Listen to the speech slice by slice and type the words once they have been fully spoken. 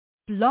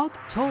Blog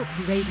Talk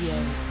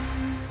Radio.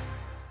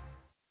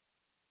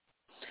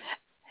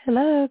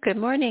 Hello, good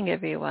morning,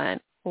 everyone.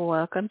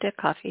 Welcome to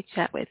Coffee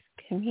Chat with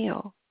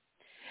Camille.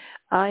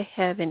 I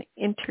have an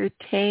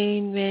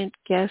entertainment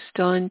guest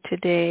on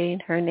today,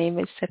 and her name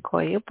is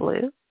Sequoia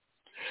Blue.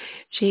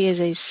 She is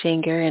a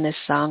singer and a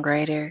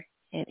songwriter,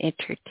 an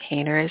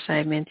entertainer, as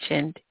I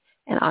mentioned,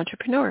 an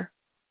entrepreneur.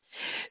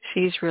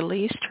 She's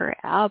released her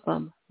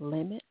album,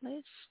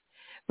 Limitless,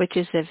 which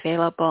is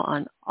available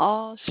on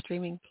all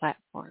streaming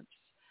platforms.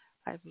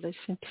 I've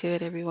listened to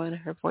it, everyone.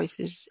 Her voice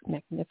is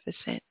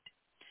magnificent.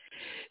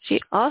 She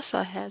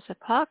also has a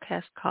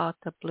podcast called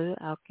The Blue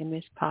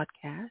Alchemist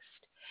Podcast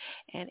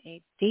and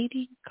a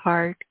dating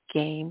card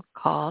game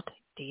called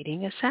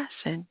Dating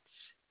Assassins.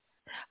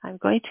 I'm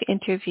going to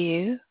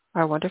interview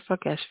our wonderful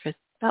guest for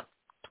about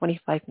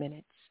 25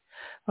 minutes.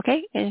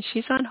 Okay, and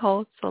she's on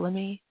hold, so let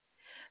me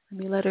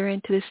let her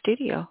into the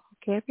studio.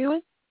 Okay,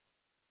 everyone?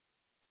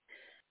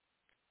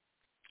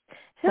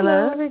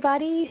 Hello,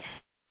 everybody.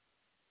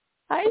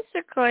 Hi,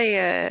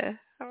 Sequoia.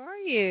 How are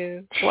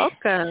you?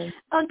 Welcome.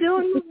 I'm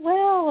doing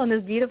well on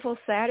this beautiful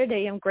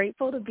Saturday. I'm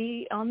grateful to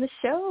be on the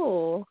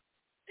show.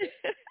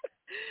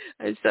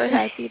 I'm so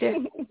happy to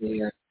have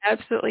you. I'm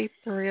absolutely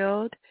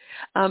thrilled.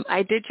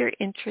 I did your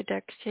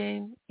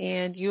introduction,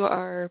 and you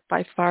are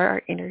by far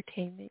our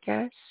entertainment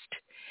guest.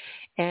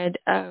 And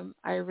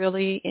I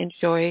really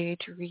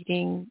enjoyed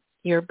reading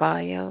your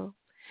bio.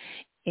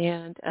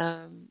 And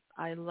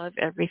I love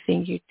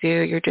everything you do.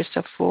 You're just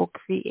a full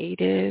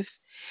creative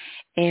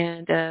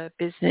and a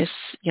business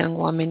young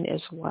woman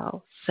as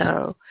well.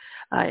 So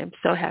I am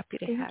so happy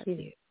to have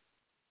you.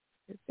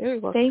 You're very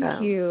welcome.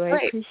 Thank you.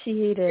 I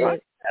appreciate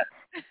it.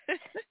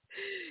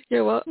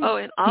 You're welcome. Oh,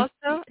 and also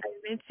I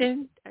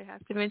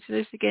have to mention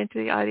this again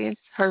to the audience.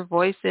 Her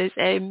voice is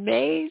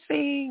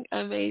amazing,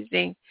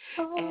 amazing.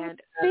 Oh, and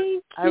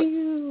thank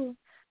you.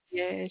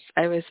 Yes,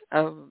 I was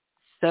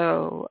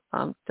so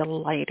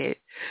delighted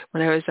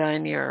when I was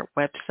on your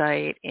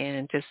website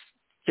and just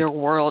your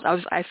world.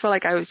 I feel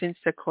like I was in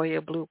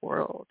Sequoia Blue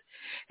world,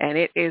 and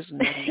it is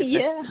magnificent.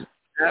 Yeah.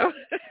 So,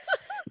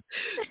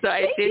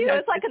 Thank you.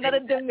 It's like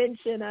another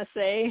dimension, I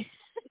say.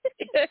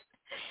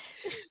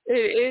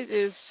 It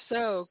is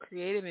so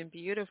creative and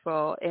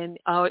beautiful, and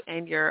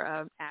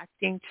your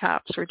acting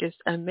chops were just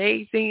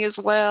amazing as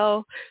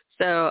well.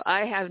 So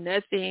I have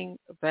nothing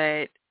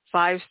but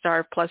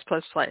 5-star plus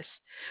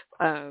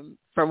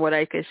from what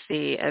I could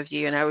see of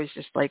you, and I was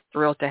just like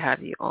thrilled to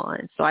have you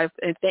on. So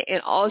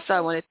and also I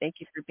want to thank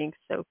you for being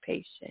so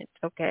patient.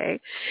 Okay,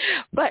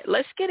 but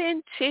let's get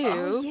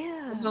into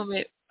the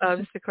moment of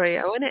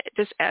Sequoia. I want to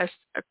just ask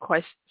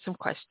some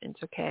questions.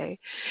 Okay,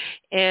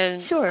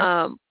 and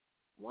sure.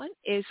 One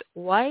is,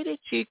 why did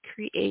you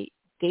create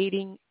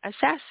Dating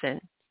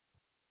Assassin?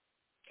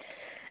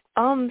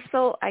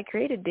 So I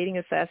created Dating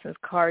Assassins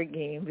card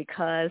game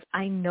because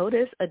I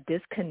noticed a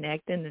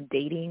disconnect in the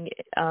dating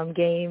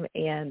game,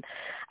 and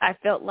I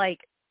felt like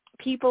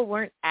people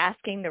weren't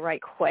asking the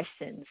right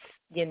questions,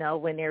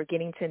 when they're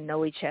getting to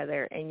know each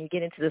other, and you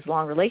get into this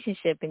long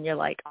relationship and you're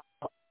like,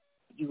 oh,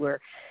 you were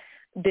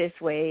this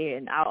way,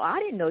 and I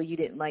didn't know you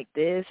didn't like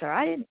this, or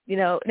I didn't,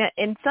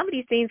 and some of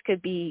these things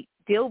could be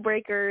deal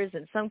breakers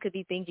and some could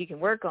be things you can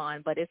work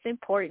on, but it's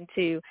important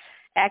to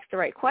ask the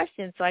right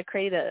questions. So I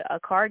created a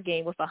card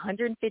game with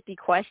 150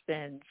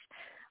 questions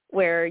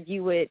where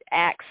you would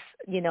ask,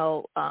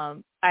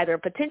 either a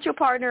potential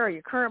partner or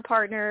your current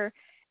partner,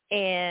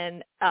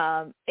 and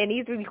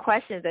these would be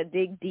questions that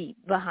dig deep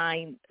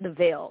behind the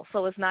veil.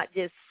 So it's not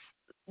just,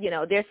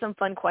 there's some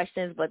fun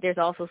questions, but there's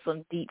also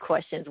some deep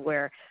questions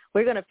where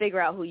we're going to figure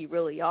out who you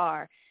really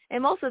are.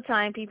 And most of the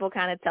time, people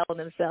kind of tell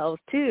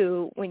themselves,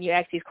 too, when you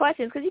ask these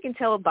questions, because you can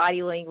tell with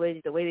body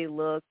language, the way they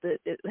look,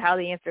 how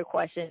they answer a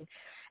question.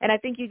 And I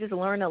think you just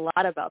learn a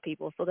lot about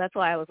people. So that's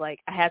why I was like,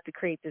 I have to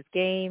create this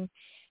game.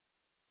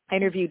 I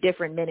interview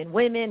different men and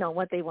women on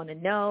what they want to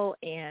know.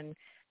 And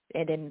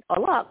then a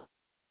lot,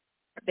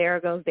 there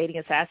goes Dating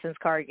Assassins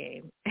card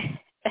game.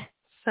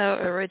 So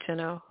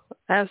original.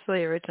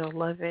 Absolutely original.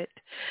 Love it.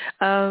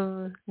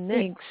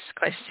 Next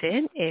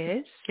question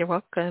is, you're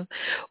welcome.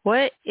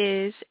 What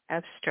is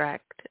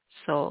abstract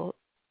soul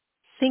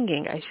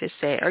singing, I should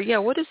say?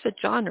 Or, what is the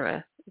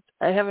genre?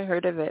 I haven't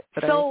heard of it,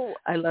 but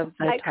I love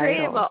the title. I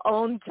created my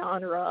own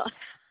genre.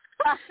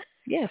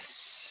 Yes.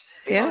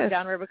 My own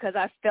genre, because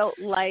I felt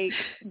like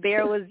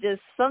there was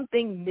just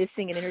something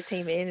missing in the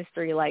entertainment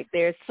industry. Like,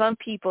 there's some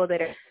people that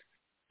are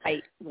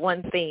like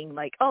one thing,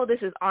 like, oh,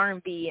 this is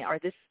R&B or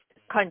this is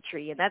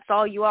country, and that's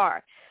all you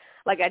are.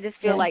 Like, I just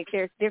feel like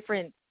there's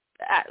different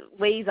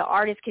ways an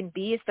artist can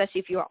be,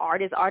 especially if you're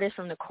an artist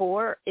from the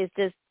core. It's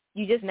just,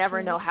 you just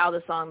never know how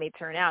the song may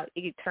turn out.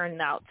 It could turn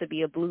out to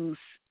be a blues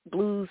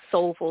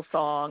soulful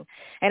song,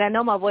 and I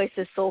know my voice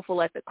is soulful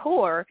at the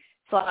core,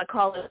 so I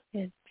call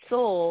it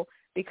soul,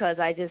 because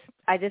I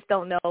just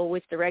don't know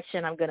which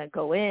direction I'm going to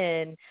go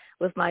in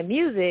with my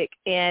music.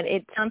 And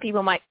some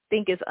people might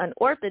think it's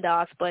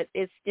unorthodox, but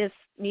it's just,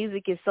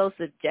 music is so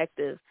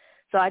subjective.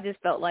 So I just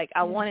felt like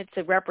I wanted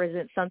to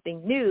represent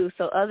something new,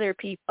 so other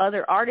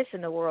artists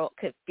in the world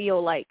could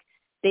feel like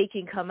they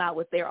can come out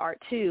with their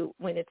art too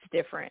when it's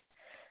different.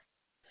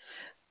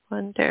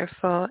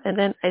 Wonderful. And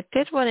then I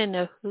did want to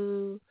know,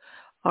 who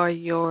are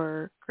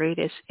your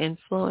greatest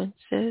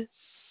influences,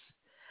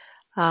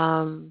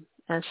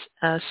 as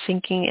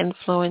singing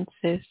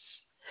influences?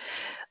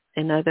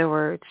 In other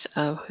words,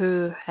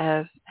 who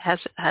has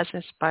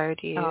inspired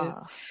you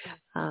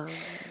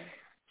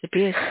to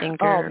be a singer?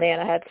 Oh man,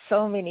 I had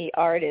so many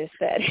artists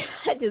that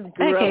I just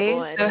grew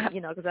up on.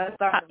 You know, because I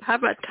started. How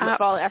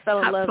about I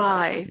fell in love.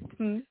 5?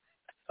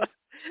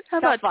 How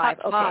about top 5?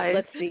 Okay, 5?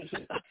 let's see.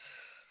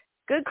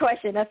 Good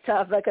question. That's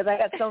tough because I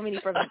got so many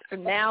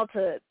from now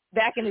to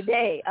back in the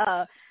day.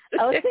 I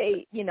would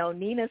say, you know,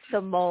 Nina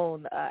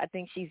Simone. I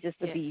think she's just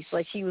a beast.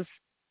 Like, she was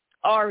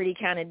already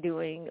kind of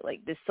doing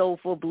like this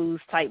soulful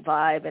blues type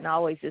vibe, and I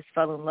always just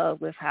fell in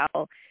love with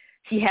how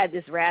she had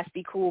this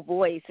raspy, cool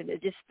voice, and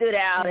it just stood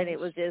out, and it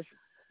was just,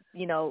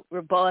 you know,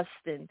 robust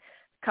and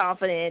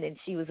confident, and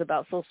she was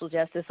about social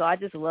justice. So I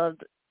just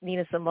loved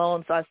Nina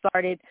Simone. So I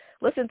started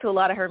listening to a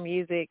lot of her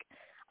music.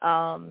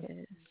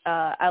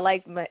 I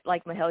like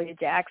Mahalia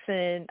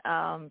Jackson.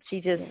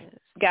 She just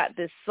got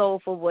this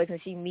soulful voice,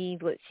 and she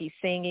means what she's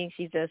singing.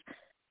 She's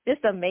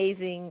just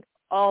amazing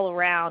all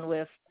around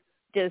with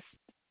just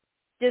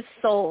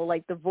soul,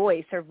 like the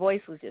voice. Her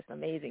voice was just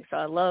amazing. So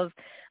I love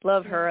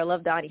her. I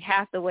love Donny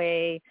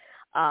Hathaway.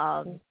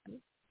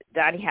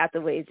 Donny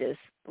Hathaway is just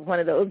one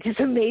of those just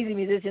amazing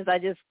musicians. I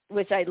just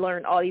wish I'd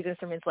learned all these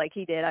instruments like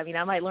he did. I mean,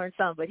 I might learn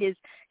some, but he's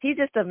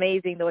just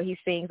amazing, the way he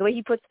sings, the way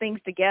he puts things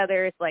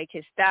together. It's like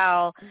his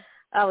style.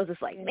 I was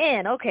just like,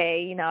 man,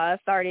 okay. You know, I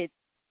started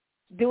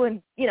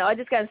doing, you know, I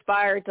just got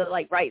inspired to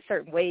like write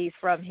certain ways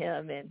from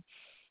him. And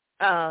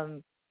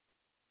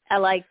I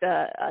like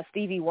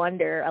Stevie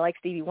Wonder. I like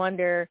Stevie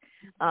Wonder.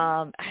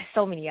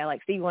 So many. I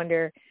like Stevie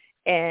Wonder.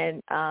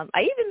 And I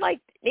even like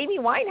Amy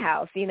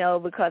Winehouse, you know,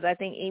 because I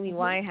think Amy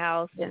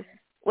Winehouse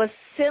was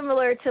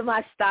similar to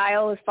my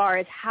style as far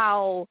as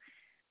how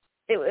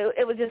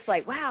it was just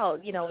like, wow,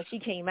 you know, when she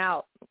came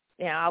out,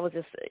 you know, I was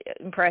just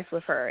impressed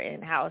with her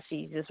and how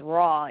she's just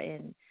raw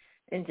and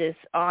just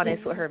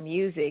honest with her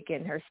music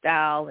and her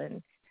style.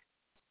 And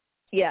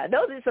yeah,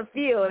 those are just a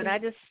few. And I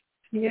just,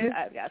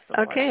 I've got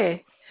some more.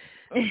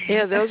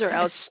 Yeah, those are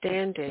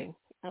outstanding.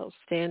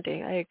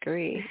 Outstanding. I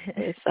agree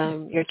with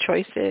your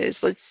choices.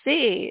 Let's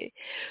see.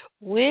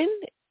 When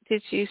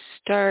did you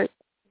start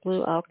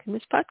Blue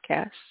Alchemist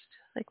Podcast?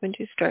 Like, when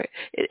did you start?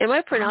 Am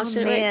I pronouncing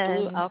it right?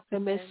 Blue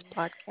Alchemist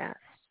Podcast.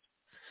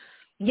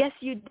 Yes,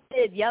 you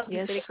did. Yep,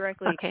 you said it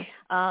correctly. Okay.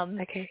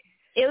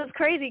 It was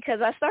crazy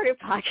because I started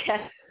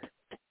podcast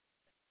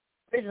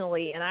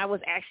originally, and I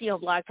was actually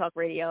on Blog Talk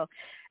Radio,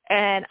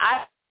 and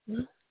I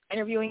was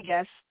interviewing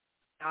guests.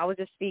 I was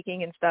just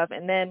speaking and stuff,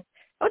 and then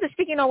I was just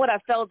speaking on what I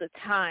felt at the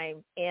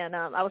time, and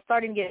I was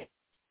starting to get,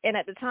 and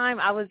at the time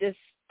I was just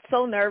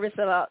so nervous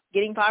about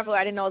getting popular.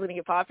 I didn't know I was going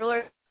to get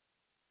popular.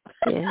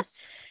 Yeah.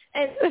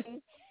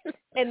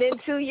 and then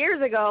 2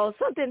 years ago,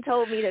 something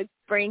told me to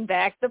bring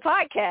back the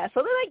podcast.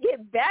 So then I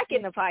get back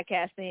into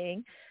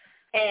podcasting,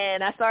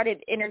 and I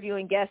started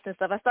interviewing guests and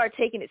stuff. I started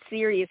taking it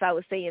serious, I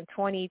would say, in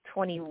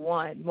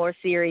 2021, more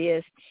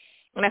serious.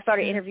 And I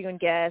started interviewing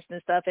guests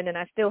and stuff, and then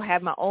I still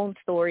have my own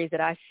stories that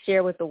I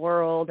share with the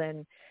world,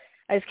 and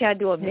I just kind of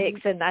do a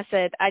mix. And I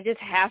said, I just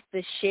have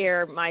to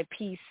share my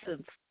piece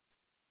of,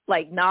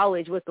 like,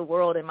 knowledge with the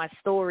world and my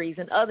stories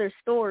and other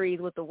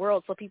stories with the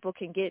world so people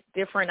can get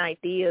different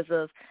ideas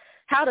of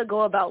how to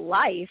go about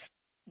life,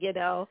 you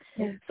know.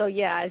 Yeah. So,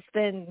 it's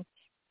been,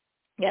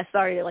 I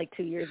started like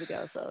 2 years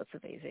ago, so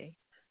it's amazing.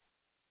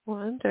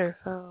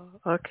 Wonderful.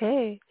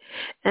 Okay.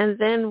 And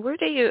then where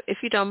do you, if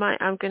you don't mind,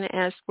 I'm going to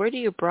ask, where do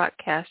you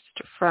broadcast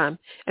from?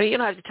 I mean, you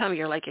don't have to tell me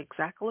your, like,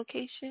 exact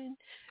location,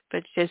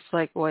 but just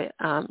like what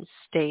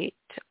state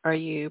are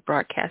you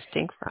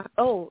broadcasting from?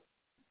 Oh,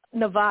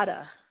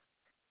 Nevada.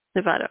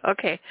 Nevada.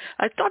 Okay.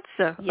 I thought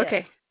so. Yes.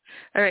 Okay.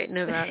 All right,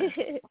 Nevada.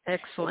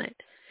 Excellent.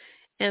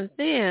 And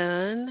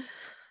then,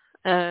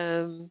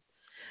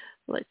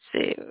 let's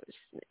see.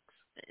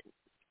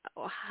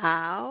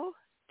 How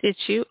did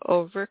you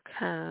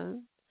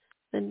overcome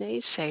the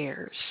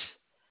naysayers?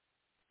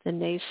 The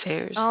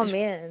naysayers. Oh,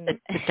 man.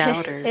 The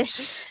doubters.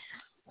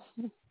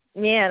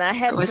 Man, I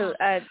had to,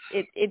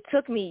 it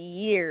took me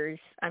years.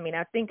 I mean,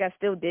 I think I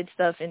still did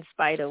stuff in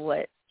spite of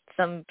what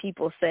some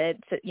people said,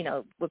 you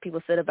know, what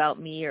people said about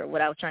me or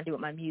what I was trying to do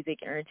with my music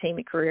and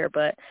entertainment career.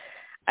 But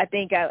I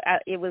think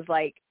it was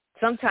like,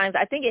 sometimes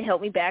I think it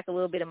held me back a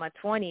little bit in my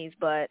 20s,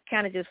 but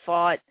kind of just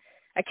fought.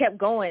 I kept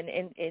going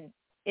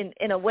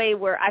in a way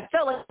where I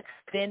felt like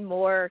I've been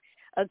more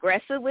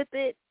aggressive with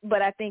it,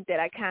 but I think that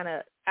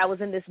I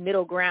was in this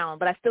middle ground,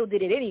 but I still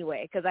did it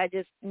anyway because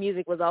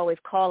music was always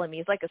calling me.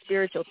 It's like a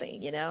spiritual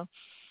thing, you know.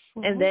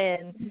 Mm-hmm. And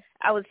then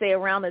I would say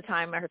around the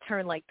time I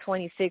turned like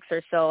 26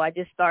 or so, I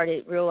just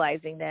started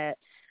realizing that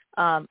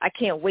I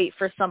can't wait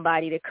for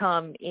somebody to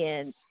come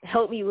and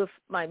help me with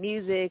my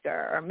music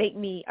or make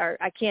me, or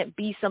I can't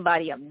be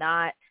somebody I'm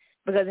not,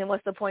 because then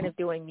what's the point of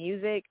doing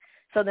music?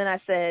 So then I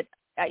said,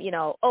 you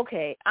know,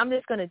 okay, I'm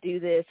just going to do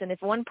this. And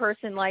if one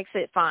person likes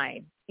it,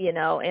 fine, you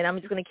know, and I'm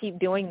just going to keep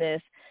doing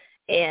this.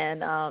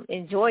 and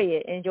enjoy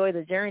it, enjoy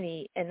the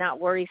journey, and not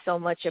worry so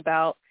much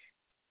about,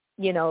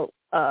 you know,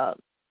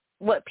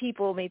 what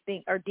people may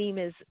think or deem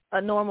as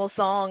a normal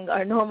song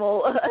or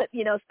normal,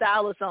 you know,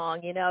 style of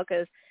song, you know,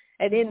 because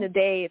at the end of the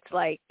day, it's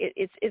like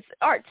it's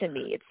art to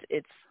me.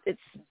 It's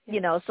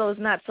you know, so it's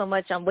not so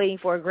much I'm waiting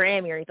for a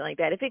Grammy or anything like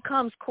that. If it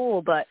comes,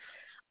 cool, but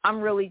I'm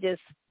really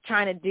just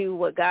trying to do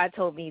what God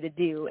told me to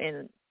do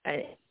and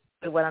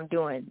what I'm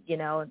doing, you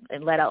know,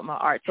 and let out my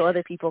art so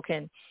other people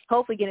can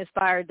hopefully get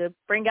inspired to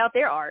bring out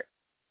their art.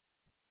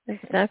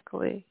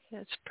 Exactly.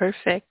 That's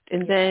perfect.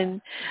 And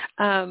then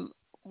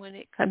when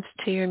it comes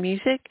to your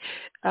music,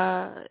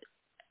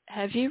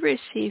 have you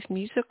received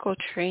musical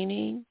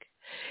training?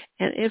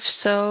 And if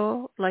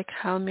so, like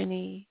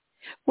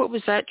what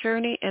was that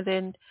journey? And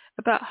then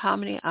about how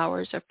many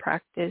hours of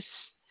practice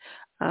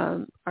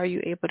are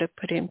you able to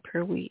put in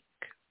per week?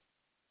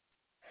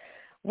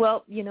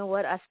 Well, you know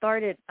what? I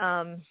started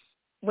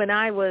when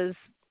I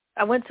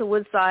went to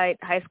Woodside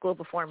High School of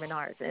Performing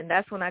Arts, and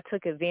that's when I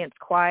took advanced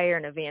choir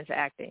and advanced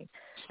acting.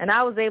 And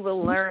I was able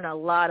to learn a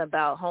lot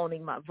about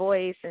honing my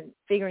voice and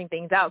figuring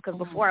things out, because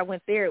before I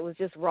went there, it was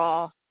just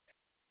raw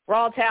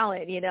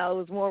talent, you know, it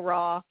was more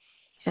raw.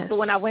 Yes. But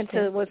when I went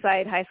to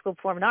Woodside High School of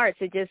Performing Arts,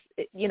 it just,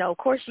 you know, of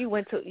course you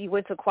went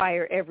to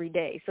choir every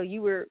day. So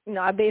you were, you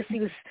know, I basically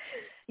was,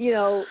 you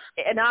know,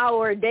 an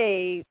hour a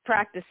day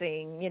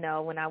practicing, you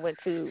know, when I went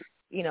to,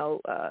 you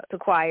know, to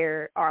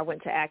choir or I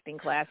went to acting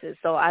classes.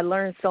 So I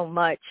learned so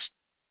much.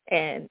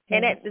 And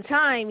at the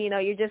time, you know,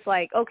 you're just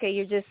like,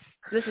 okay, this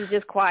is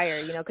just choir,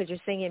 you know, because you're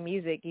singing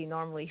music. You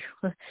normally,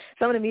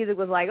 some of the music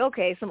was like,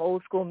 okay, some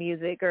old school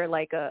music or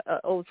like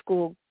a old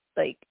school,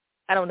 like,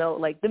 I don't know,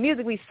 like the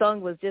music we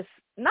sung was just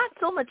not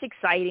so much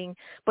exciting,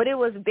 but it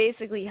was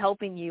basically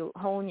helping you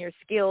hone your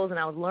skills, and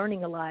I was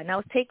learning a lot, and I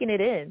was taking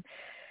it in.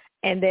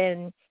 And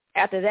then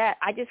after that,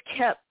 I just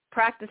kept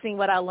practicing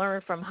what I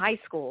learned from high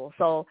school.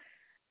 So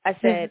I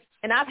said,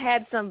 and I've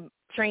had some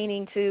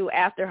training too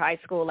after high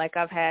school. Like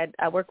I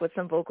worked with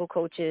some vocal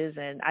coaches,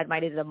 and I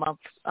might have did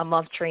a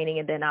month training,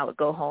 and then I would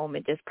go home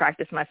and just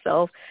practice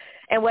myself.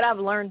 And what I've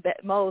learned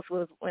most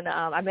was when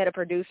I met a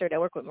producer that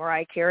worked with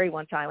Mariah Carey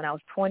one time when I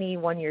was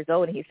 21 years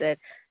old, and he said,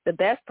 the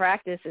best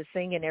practice is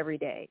singing every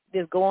day.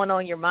 Just going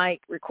on your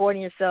mic,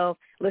 recording yourself,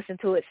 listen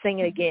to it, sing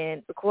it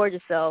again, record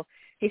yourself.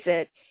 He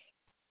said,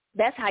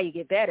 that's how you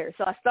get better.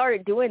 So I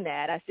started doing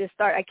that. I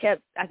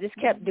just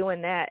kept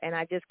doing that, and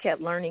I just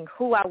kept learning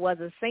who I was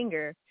as a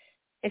singer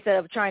instead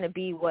of trying to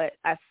be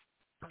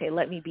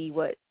let me be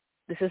what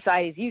the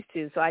society's used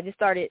to. So I just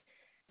started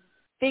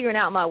figuring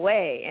out my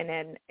way,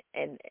 and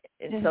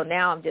so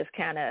now I'm just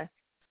kind of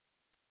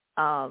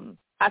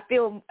I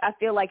feel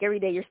like every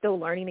day you're still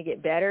learning to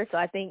get better. So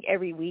I think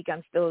every week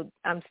I'm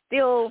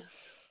still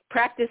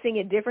practicing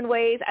in different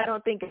ways. I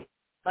don't think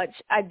much.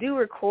 I do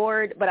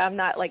record, but I'm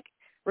not like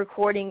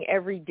recording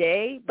every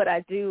day, but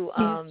I do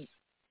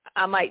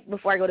I might,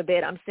 before I go to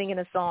bed, I'm singing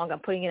a song, I'm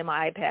putting it in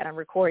my iPad, I'm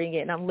recording it,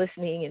 and I'm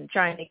listening and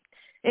trying to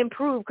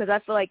improve, because I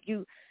feel like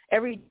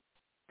every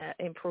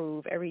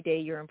day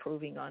you're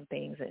improving on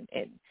things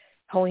and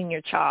honing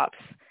your chops.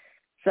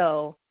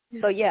 So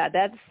yeah,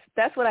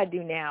 that's what I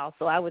do now.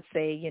 So I would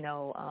say, you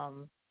know,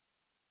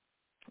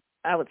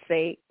 about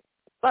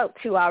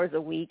 2 hours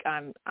a week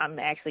I'm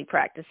actually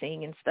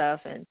practicing and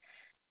stuff, and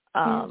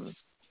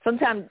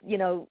sometimes, you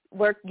know,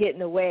 work get in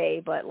the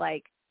way, but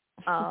like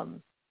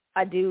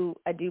I do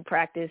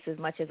practice as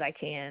much as I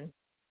can.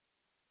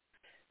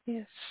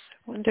 Yes,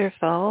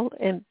 wonderful.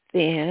 And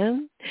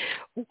then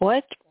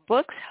what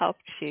books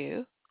helped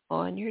you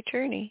on your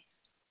journey?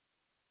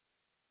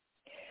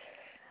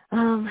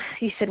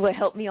 You said what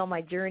helped me on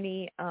my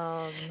journey?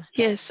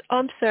 Yes,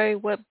 I'm sorry,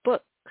 what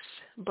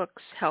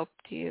books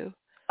helped you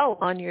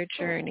on your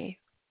journey?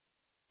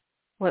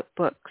 What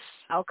books?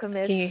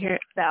 Alchemist. Can you hear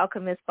it? The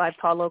Alchemist by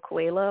Paulo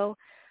Coelho.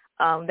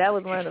 That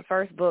was one of the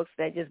first books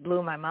that just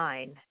blew my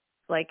mind.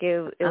 Like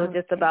it was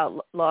just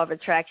about law of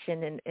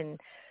attraction and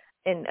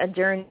a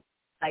journey,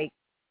 like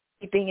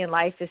everything in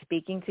life is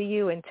speaking to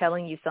you and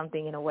telling you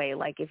something in a way.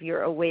 Like if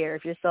you're aware,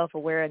 if you're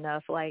self-aware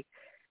enough, like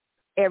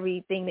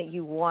everything that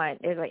you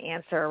want, there's an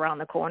answer around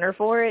the corner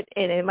for it.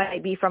 And it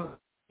might be from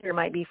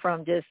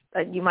just,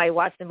 you might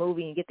watch the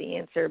movie and get the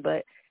answer,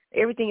 but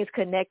everything is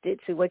connected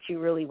to what you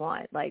really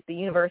want. Like the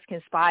universe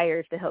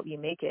conspires to help you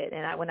make it.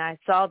 And when I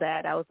saw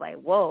that, I was like,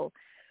 whoa.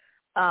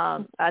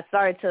 I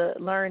started to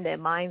learn that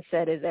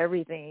mindset is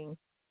everything.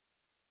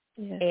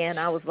 Yes. And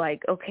I was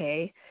like,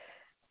 okay.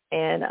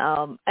 And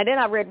then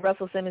I read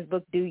Russell Simmons'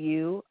 book, Do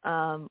You.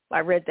 I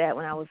read that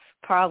when I was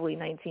probably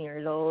 19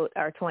 years old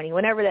or 20,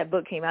 whenever that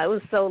book came out. It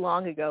was so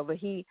long ago, but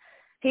he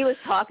was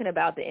talking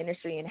about the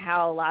industry and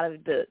how a lot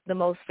of the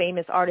most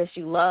famous artists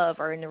you love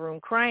are in the room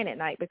crying at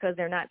night because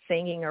they're not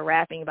singing or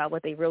rapping about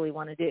what they really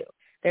want to do.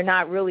 They're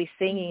not really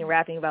singing and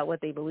rapping about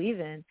what they believe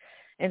in.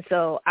 And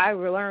so I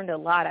learned a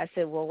lot. I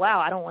said, well,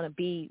 wow, I don't want to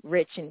be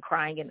rich and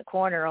crying in the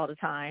corner all the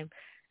time.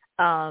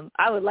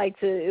 I would like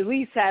to at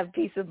least have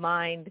peace of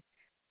mind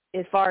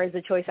as far as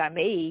the choice I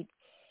made.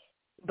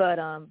 But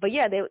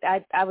yeah,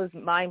 I was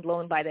mind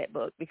blown by that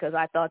book because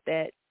I thought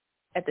that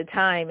at the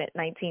time at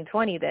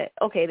 1920 that,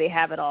 okay, they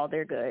have it all,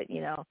 they're good,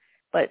 you know,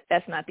 but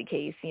that's not the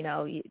case. You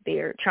know,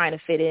 they're trying to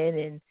fit in.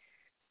 And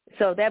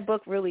so that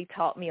book really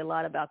taught me a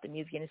lot about the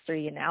music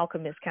industry, and The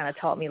Alchemist kind of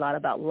taught me a lot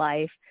about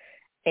life.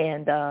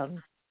 And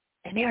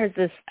there's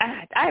this,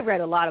 I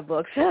read a lot of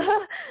books,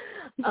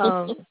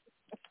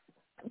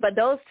 but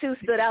those two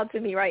stood out to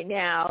me right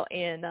now.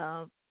 And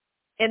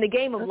The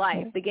Game of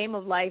Life, The Game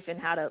of Life and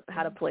how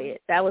to play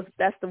it.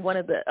 That's one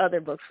of the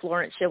other books,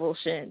 Florence Scovel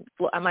Shinn.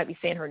 I might be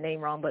saying her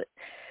name wrong, but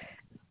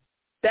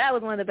that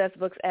was one of the best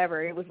books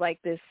ever. It was like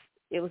the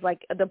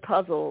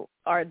puzzle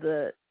or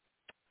the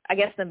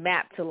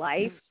map to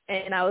life.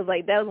 And I was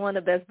like, that was one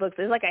of the best books.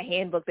 It's like a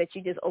handbook that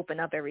you just open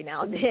up every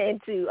now and then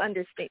to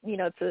understand, you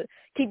know, to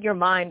keep your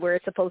mind where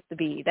it's supposed to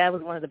be. That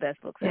was one of the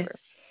best books ever.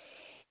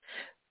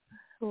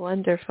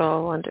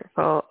 Wonderful,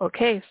 wonderful.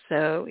 Okay,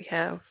 so we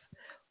have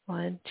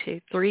 1, 2,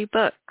 3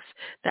 books.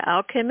 The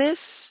Alchemist,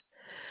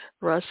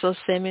 Russell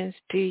Simmons'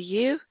 Do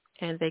You,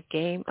 and The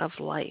Game of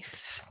Life.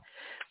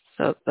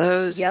 So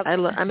those, yep.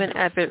 I'm an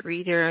avid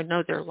reader. I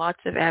know there are lots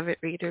of avid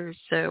readers,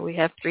 so we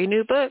have 3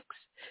 new books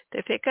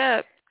to pick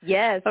up.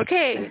 Yes.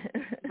 Okay.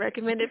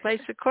 Recommended by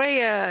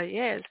Sequoia.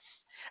 Yes.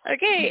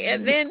 Okay,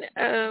 and then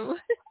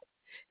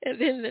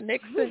the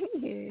next one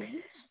is,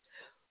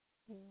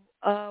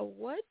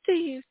 what do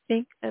you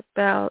think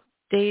about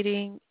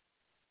dating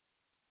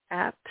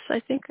apps?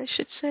 I think I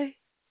should say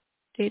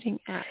dating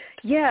apps.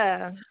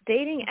 Yeah,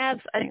 dating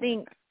apps. I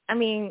think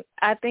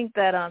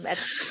that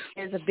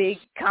there's a big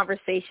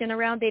conversation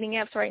around dating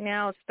apps right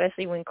now,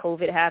 especially when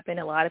COVID happened.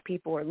 A lot of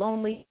people are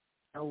lonely,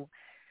 you know,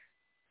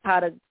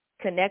 how to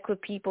connect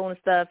with people and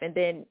stuff. And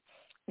then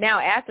now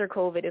after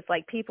COVID, it's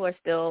like people are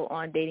still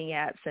on dating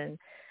apps. And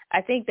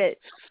I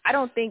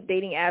don't think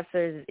dating apps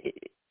are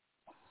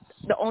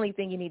the only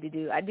thing you need to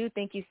do. I do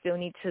think you still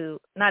need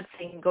to, not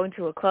saying go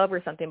into a club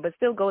or something, but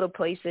still go to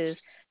places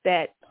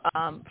that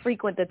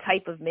frequent the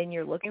type of men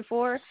you're looking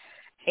for.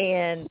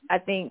 And I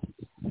think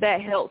that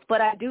helps. But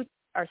I do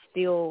are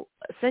still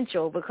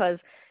essential, because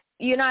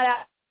you're not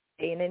out,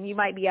 and then you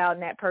might be out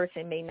and that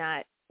person may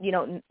not,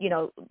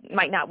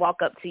 might not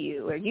walk up to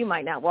you, or you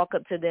might not walk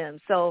up to them.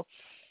 So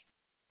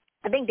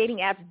I think dating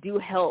apps do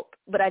help,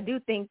 but I do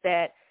think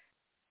that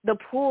the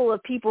pool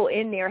of people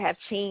in there have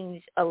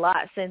changed a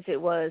lot since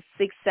it was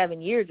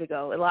 6-7 years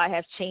ago. A lot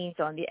has changed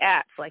on the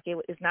apps. Like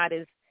it's not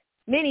as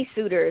many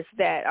suitors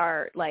that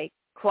are like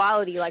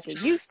quality like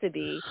it used to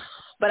be,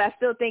 but I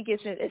still think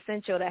it's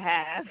essential to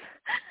have,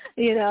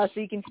 so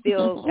you can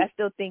still, I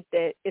still think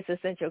that it's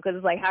essential, because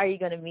it's like, how are you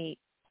going to meet?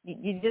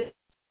 You just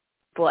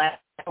people at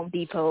Home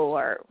Depot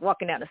or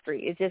walking down the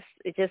street.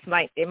 It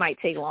might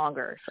take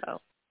longer. So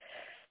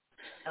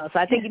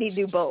I think you need to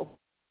do both.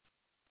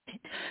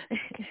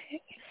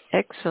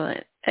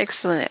 Excellent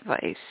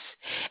advice.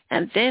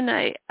 And then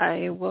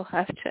I will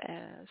have to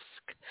ask,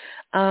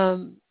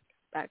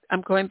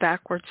 I'm going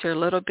backwards here a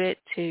little bit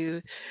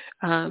to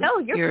no,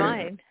 you're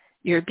fine.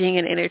 You're being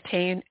an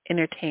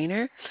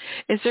entertainer.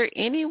 Is there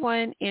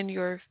anyone in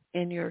your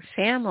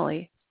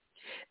family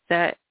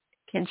that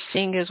can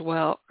sing as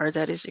well, or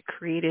that is a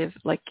creative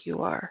like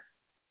you are?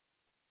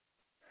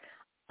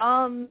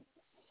 You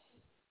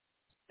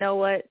know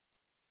what?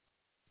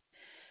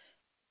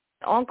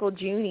 Uncle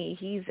Junie,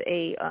 he's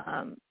a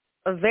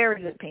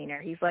very good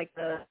painter. He's like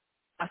the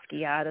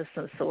Basquiat of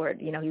some sort.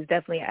 He's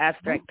definitely an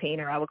abstract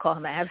painter. I would call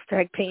him an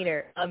abstract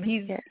painter.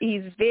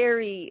 He's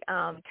very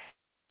talented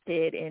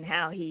in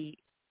how he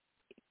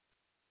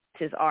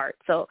his art.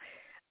 So,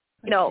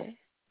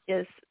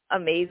 just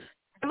amazing.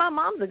 And my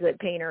mom's a good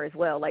painter as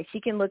well. Like, she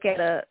can look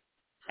at a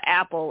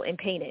apple and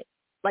paint it,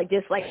 like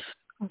just like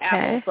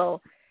apple.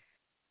 So,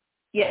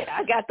 yeah,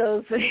 I got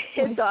those.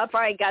 So I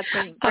probably got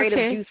some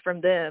creative juice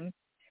from them.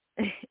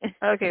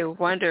 Okay,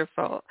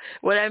 wonderful.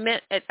 What I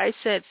meant, I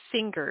said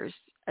singers.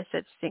 I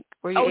said sing.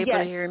 Were you able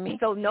to hear me?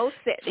 So no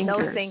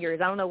singers.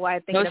 I don't know why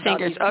I'm thinking about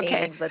singers. these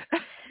Okay. names, but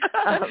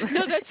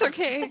no, that's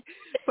okay.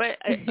 But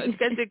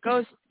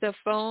because the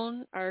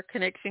our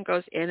connection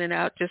goes in and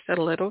out just a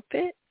little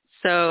bit.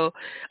 So,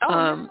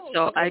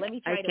 so I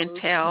can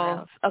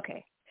tell.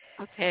 Okay.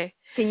 Okay.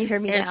 Can you hear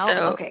me now? So,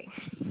 okay.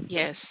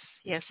 Yes,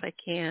 I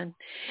can.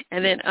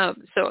 And then,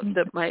 so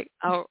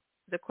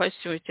the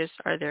question was just,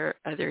 are there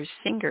other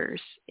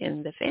singers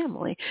in the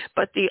family?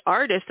 But the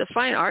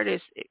fine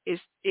artist,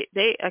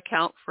 they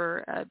account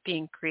for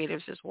being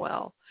creatives as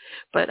well.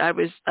 But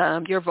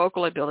your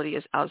vocal ability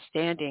is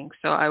outstanding.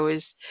 So I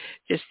was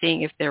just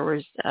seeing if there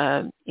was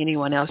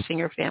anyone else in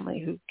your family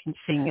who can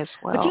sing as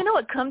well. But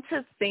what, come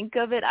to think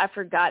of it, I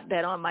forgot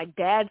that on my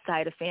dad's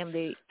side of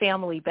family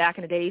back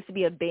in the day, there used to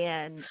be a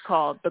band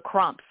called the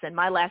Crumps, and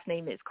my last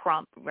name is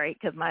Crump, right?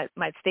 Because my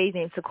stage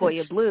name is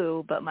Sequoia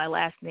Blue, but my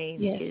last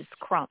name is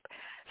Crump.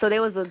 So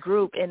there was a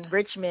group in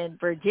Richmond,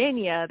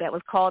 Virginia that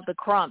was called the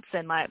Crumps,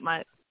 and my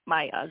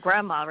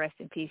grandma, rest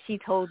in peace, she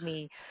told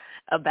me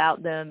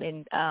about them,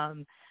 and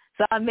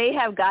so I may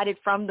have got it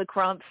from the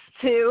Crumps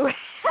too.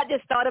 I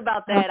just thought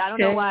about that. I don't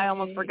know why I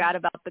almost forgot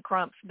about the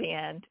Crumps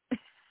band.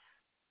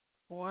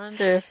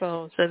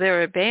 Wonderful. So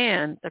they're a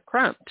band, the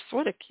Crumps.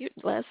 What a cute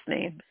last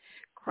name.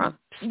 Crumps.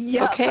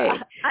 Yeah. Okay.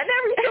 I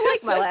never used to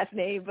like my last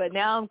name, but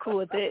now I'm cool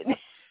with it.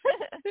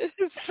 This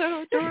is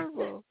so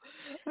adorable.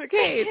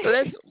 Okay, so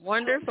that's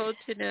wonderful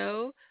to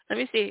know. Let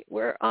me see.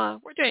 We're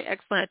doing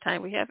excellent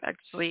time. We have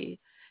actually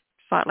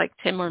about like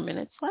 10 more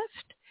minutes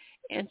left.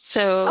 And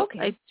so Okay.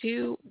 I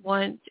do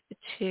want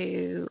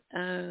to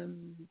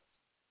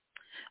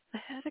I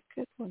had a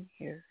good one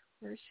here.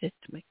 Where's it?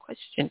 My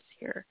questions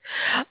here.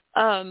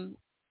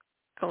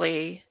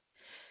 Glee,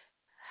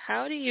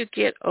 how do you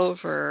get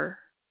over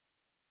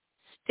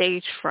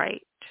stage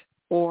fright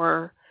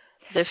or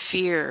the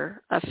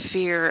fear of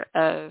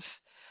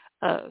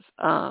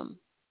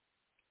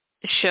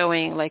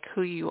showing like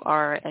who you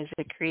are as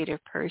a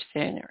creative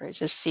person or as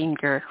a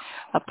singer,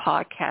 a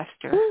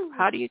podcaster? Ooh.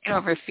 How do you get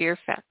over fear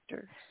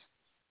factor?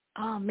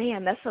 Oh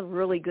man, that's a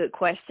really good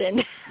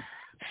question.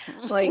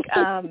 Like,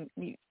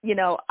 you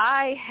know,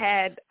 I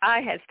had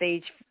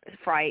stage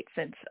fright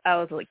since I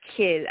was a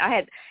kid.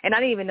 And I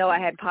didn't even know I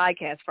had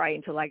podcast fright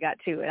until I got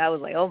to it. I was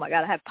like, oh my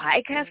God, I have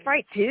podcast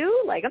fright too?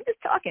 Like, I'm just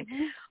talking.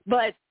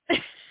 But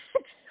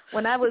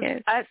when I was,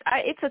 Yes.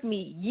 it took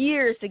me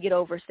years to get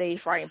over stage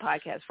fright and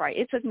podcast fright.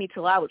 It took me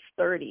till I was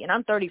 30, and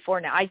I'm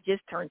 34 now. I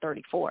just turned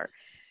 34.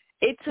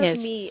 It took Yes.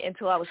 me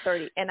until I was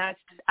 30, and I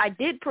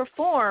did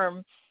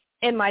perform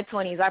in my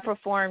 20s. I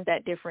performed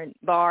at different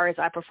bars.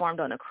 I performed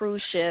on a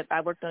cruise ship.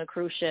 I worked on a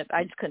cruise ship.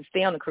 I just couldn't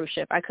stay on the cruise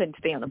ship. I couldn't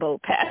stay on the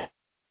boat past.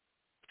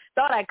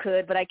 Thought I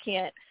could, but I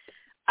can't.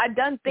 I'd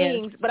done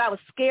things, but I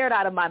was scared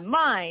out of my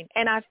mind,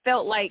 and I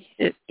felt like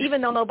even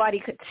though nobody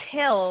could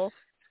tell,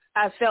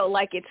 I felt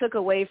like it took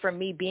away from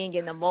me being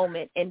in the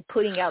moment and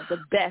putting out the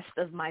best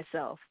of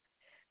myself.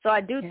 So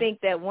I do think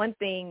that one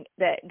thing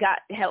that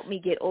helped me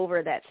get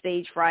over that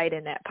stage fright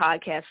and that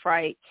podcast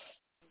fright,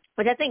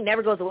 which I think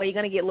never goes away. You're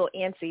going to get a little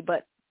antsy,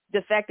 but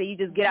the fact that you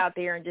just get out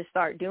there and just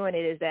start doing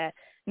it is that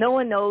no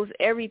one knows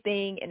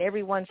everything and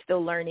everyone's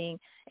still learning.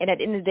 And at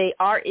the end of the day,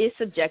 art is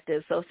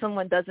subjective. So if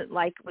someone doesn't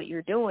like what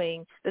you're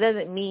doing, that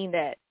doesn't mean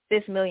that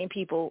this million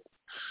people,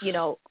 you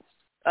know,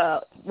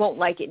 won't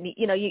like it.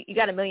 You know, you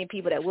got a million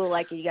people that will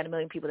like it. You got a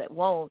million people that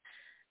won't.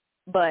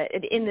 But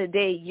at the end of the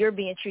day, you're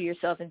being true to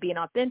yourself and being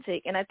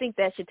authentic. And I think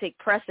that should take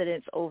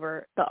precedence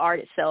over the art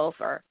itself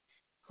or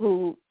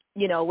who,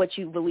 you know, what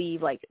you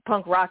believe, like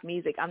punk rock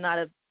music. I'm not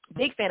a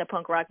big fan of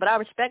punk rock, but I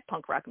respect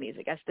punk rock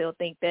music. I still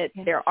think that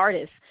they're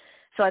artists.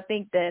 So I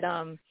think that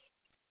I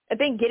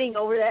think getting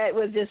over that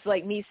was just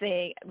like me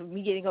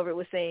getting over it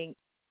was saying,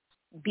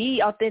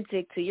 be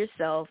authentic to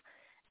yourself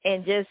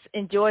and just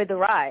enjoy the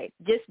ride.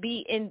 Just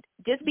be in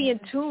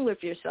tune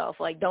with yourself.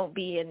 Like, don't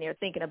be in there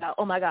thinking about,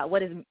 oh my God,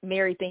 what is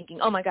Mary thinking?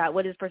 Oh my God,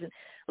 what is this person?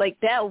 Like,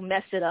 that will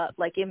mess it up.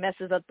 Like, it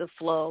messes up the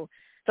flow.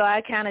 So I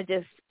kind of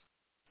just,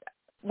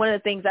 one of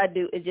the things I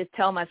do is just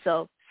tell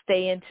myself,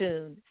 stay in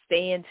tune,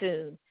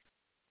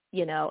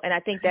 you know, and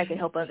I think that can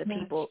help other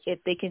people if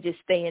they can just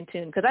stay in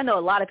tune. Because I know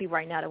a lot of people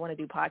right now that want to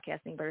do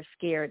podcasting but are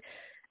scared.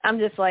 I'm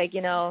just like,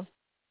 you know,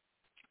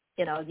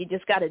 you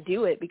just got to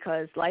do it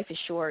because life is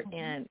short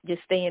and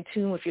just stay in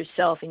tune with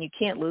yourself and you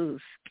can't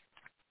lose.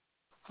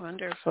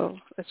 Wonderful.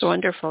 That's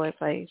wonderful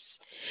advice.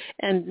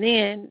 And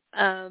then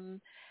that's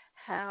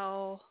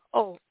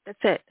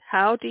it.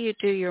 How do you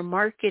do your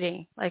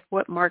marketing? Like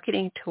what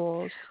marketing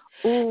tools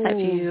have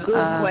you,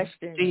 good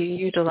question. do you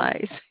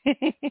utilize?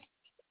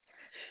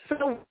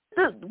 So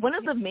one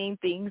of the main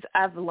things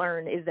I've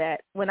learned is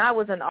that when I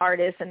was an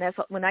artist, and that's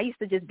when I used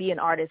to just be an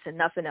artist and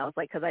nothing else,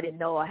 like because I didn't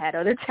know I had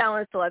other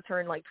talents till I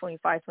turned like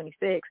 25,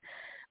 26.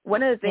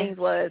 One of the things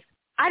was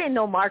I didn't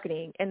know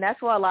marketing, and that's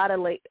why a lot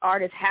of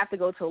artists have to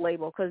go to a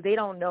label because they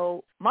don't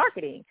know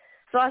marketing.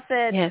 So I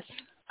said,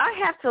 I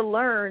have to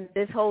learn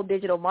this whole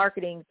digital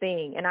marketing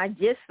thing, and I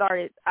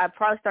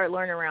probably started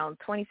learning around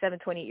 27,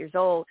 28 years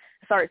old.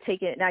 I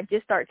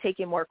just started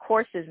taking more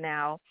courses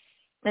now.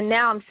 And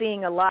now I'm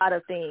seeing a lot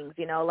of things,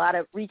 you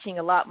know, reaching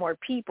a lot more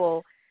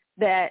people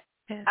that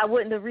I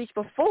wouldn't have reached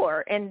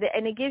before. And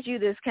it gives you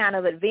this kind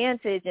of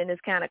advantage and this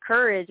kind of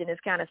courage and this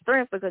kind of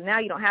strength because now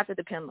you don't have to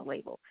depend on the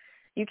label.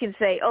 You can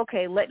say,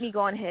 okay, let me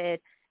go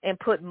ahead and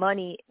put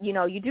money. You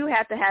know, you do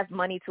have to have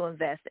money to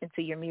invest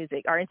into your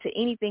music or into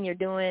anything you're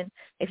doing.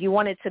 If you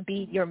want it to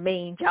be your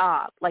main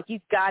job, like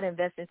you've got to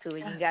invest into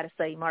it. You got to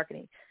study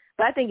marketing.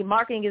 But I think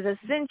marketing is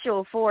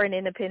essential for an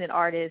independent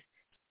artist.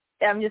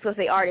 I'm just going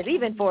to say artists,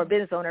 even for a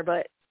business owner,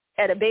 but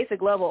at a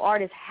basic level,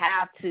 artists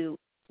have to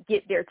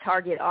get their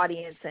target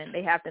audience and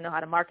they have to know how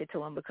to market to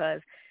them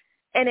because,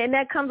 and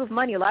that comes with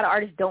money. A lot of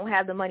artists don't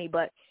have the money,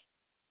 but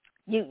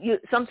you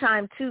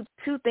sometimes two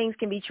things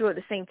can be true at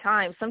the same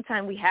time.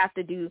 Sometimes we have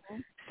to do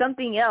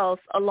something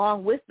else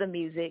along with the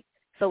music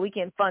so we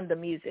can fund the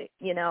music,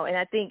 you know, and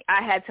I think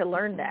I had to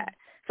learn that.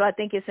 So I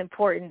think it's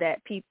important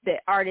that that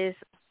artists,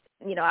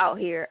 you know, out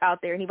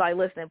there, anybody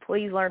listening,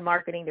 please learn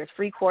marketing. There's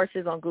free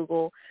courses on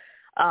Google.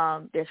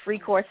 There's free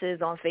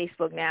courses on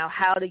Facebook now,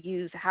 how to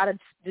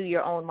do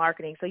your own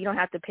marketing. So you don't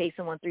have to pay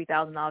someone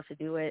 $3,000 to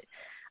do it,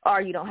 or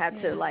you don't have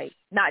to like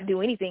not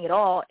do anything at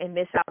all and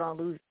miss out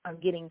on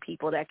getting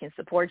people that can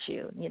support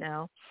you, you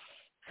know?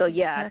 So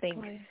I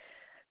think,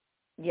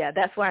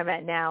 that's where I'm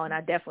at now. And I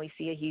definitely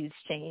see a huge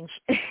change.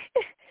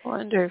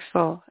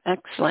 Wonderful.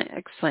 Excellent,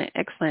 excellent,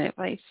 excellent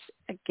advice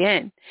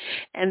again.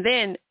 And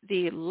then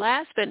the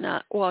last but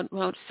not,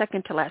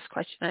 second to last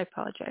question, I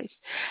apologize.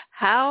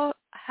 No,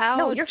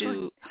 you're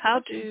fine.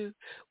 How do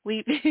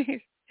we,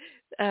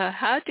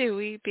 how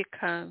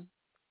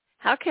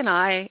can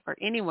I or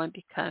anyone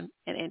become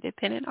an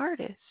independent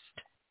artist?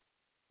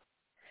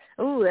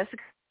 Ooh, that's a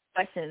good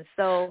question.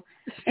 So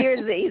here's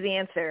the easy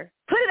answer.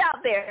 Put it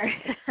out there.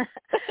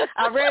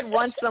 I read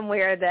once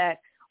somewhere that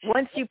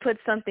once you put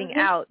something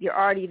out, you're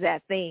already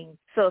that thing.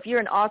 So if you're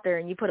an author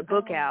and you put a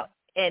book out,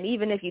 and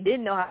even if you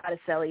didn't know how to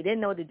sell it, you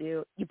didn't know what to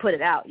do, you put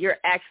it out. You're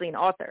actually an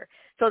author.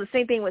 So the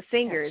same thing with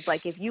singers.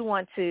 Like if you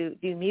want to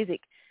do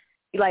music,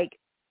 like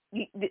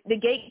the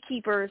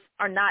gatekeepers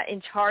are not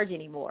in charge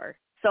anymore.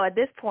 So at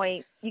this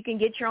point, you can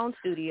get your own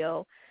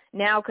studio.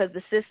 Now, because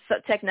the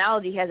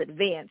technology has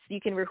advanced, you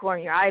can record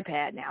on your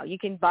iPad now. You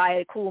can buy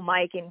a cool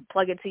mic and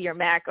plug it to your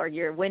Mac or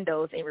your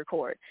Windows and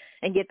record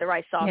and get the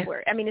right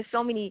software. Yeah. I mean, there's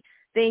so many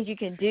things you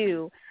can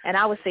do, and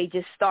I would say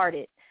just start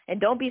it.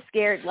 And don't be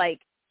scared, like,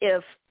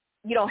 if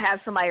you don't have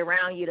somebody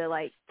around you to,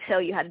 like,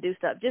 tell you how to do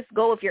stuff. Just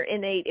go if you're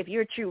innate. If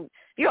you're an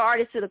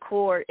artist to the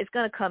core, it's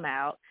going to come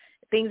out.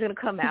 Things are going to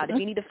come out. If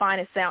you need to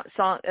find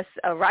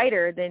a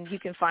writer, then you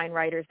can find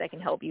writers that can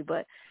help you.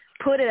 But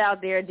put it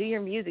out there, do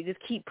your music, just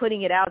keep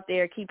putting it out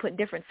there, keep putting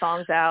different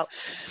songs out,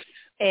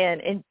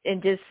 and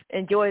just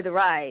enjoy the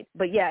ride.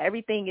 But yeah,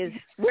 everything is,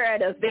 we're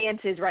at an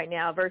advantage right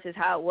now versus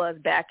how it was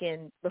back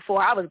in,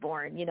 before I was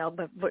born,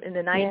 but in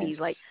the 90s,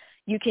 like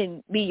you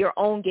can be your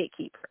own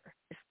gatekeeper.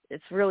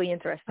 It's really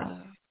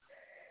interesting.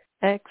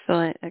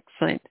 Excellent,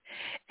 excellent.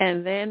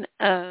 And then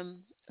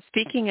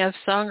speaking of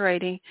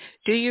songwriting,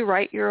 do you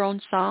write your own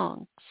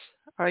songs?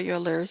 Are you a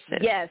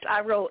lyricist? Yes, I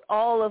wrote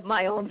all of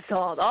my own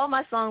songs. All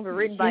my songs were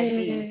written by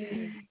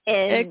me.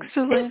 And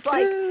excellent. It's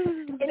like,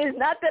 it is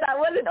not that I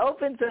wasn't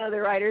open to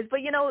other writers, but,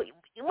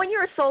 when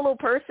you're a solo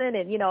person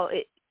and, you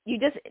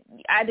just,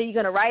 either you're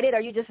going to write it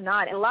or you're just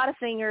not. And a lot of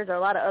singers or a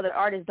lot of other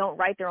artists don't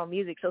write their own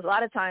music. So a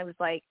lot of times it's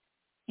like,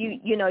 you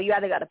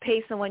either got to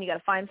pay someone, you got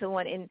to find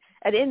someone. And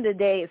at the end of the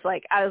day, it's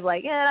like, I was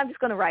like, I'm just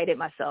going to write it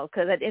myself.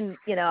 Because at the end,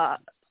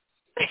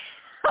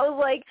 I was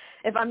like,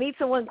 if I meet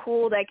someone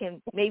cool that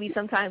can maybe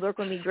sometimes work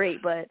with me,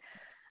 great. But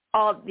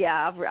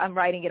I'm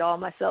writing it all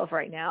myself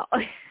right now.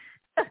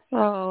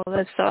 Oh,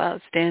 that's so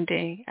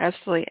outstanding.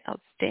 Absolutely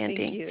outstanding.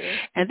 Thank you.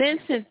 And then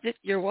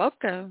you're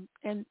welcome.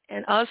 And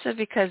also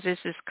because this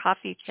is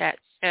Coffee Chat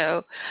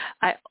Show,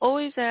 I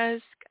always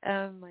ask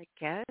my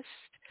guests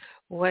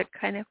what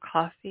kind of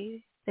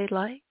coffee they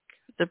like,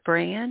 the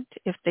brand,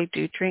 if they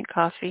do drink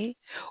coffee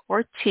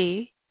or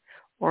tea,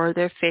 or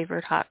their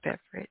favorite hot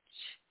beverage.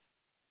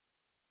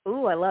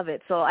 Ooh, I love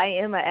it. So I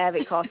am an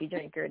avid coffee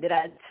drinker. Did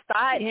I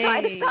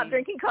try to stop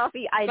drinking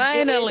coffee? I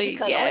Finally, did,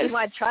 because yes. only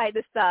when I tried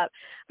to stop.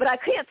 But I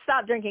can't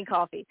stop drinking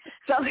coffee.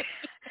 So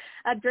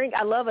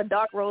I love a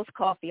dark roast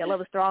coffee. I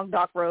love a strong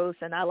dark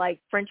roast, and I like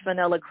French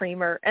vanilla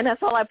creamer. And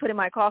that's all I put in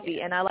my coffee.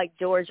 Yeah. And I like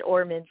George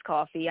Orman's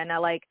coffee. And I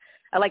like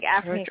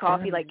African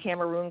coffee, like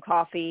Cameroon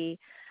coffee.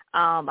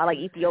 I like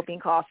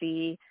Ethiopian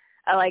coffee.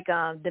 I like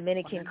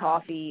Dominican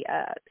coffee.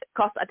 I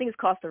think it's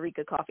Costa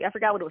Rica coffee. I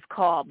forgot what it was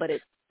called, but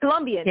it's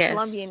Colombian. Yes.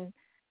 Colombian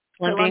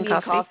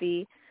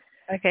coffee.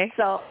 Okay.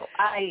 So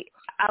I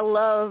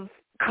love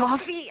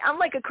coffee. I'm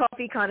like a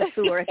coffee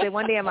connoisseur. I said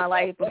one day in my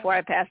life before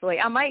I pass away,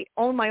 I might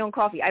own my own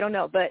coffee. I don't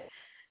know, but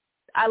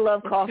I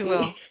love coffee. You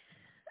will.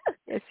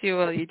 Yes, you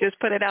will. You just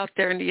put it out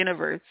there in the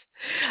universe.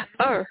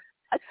 Oh,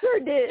 I sure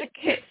did.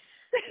 Okay.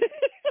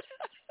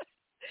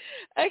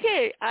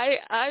 Okay,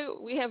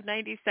 we have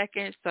 90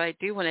 seconds, so I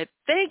do want to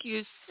thank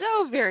you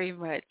so very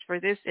much for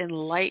this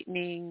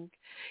enlightening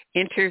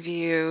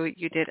interview.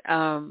 You did,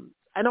 I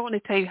don't want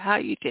to tell you how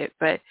you did,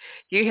 but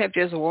you have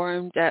just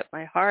warmed up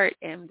my heart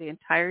and the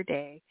entire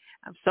day.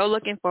 I'm so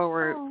looking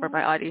forward for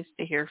my audience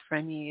to hear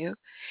from you.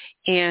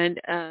 And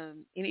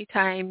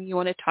anytime you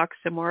want to talk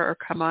some more or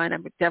come on,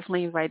 I'm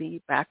definitely inviting you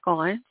back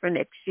on for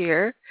next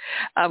year,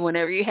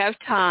 whenever you have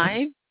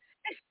time.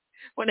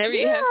 Whenever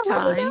you have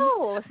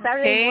time.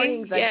 Saturday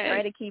mornings I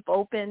try to keep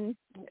open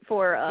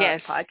for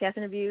podcast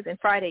interviews, and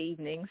Friday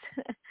evenings.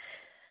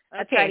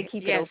 I try to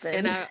keep it open.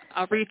 And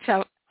I'll reach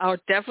out. I'll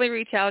definitely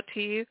reach out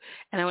to you.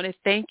 And I want to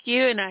thank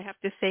you. And I have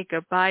to say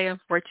goodbye,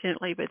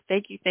 unfortunately. But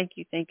thank you,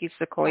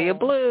 Sequoia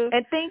Blue.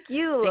 And thank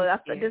you.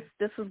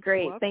 This was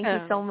great. Welcome. Thank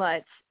you so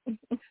much.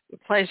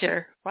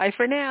 Pleasure. Bye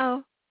for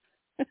now.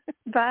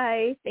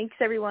 Bye. Thanks,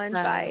 everyone.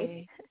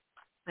 Bye.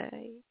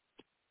 Bye.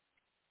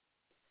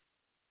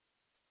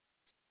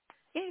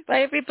 Okay,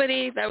 bye,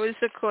 everybody. That was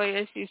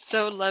Sequoia. She's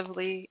so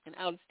lovely and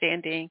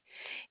outstanding.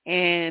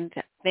 And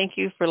thank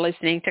you for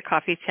listening to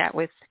Coffee Chat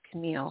with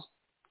Camille.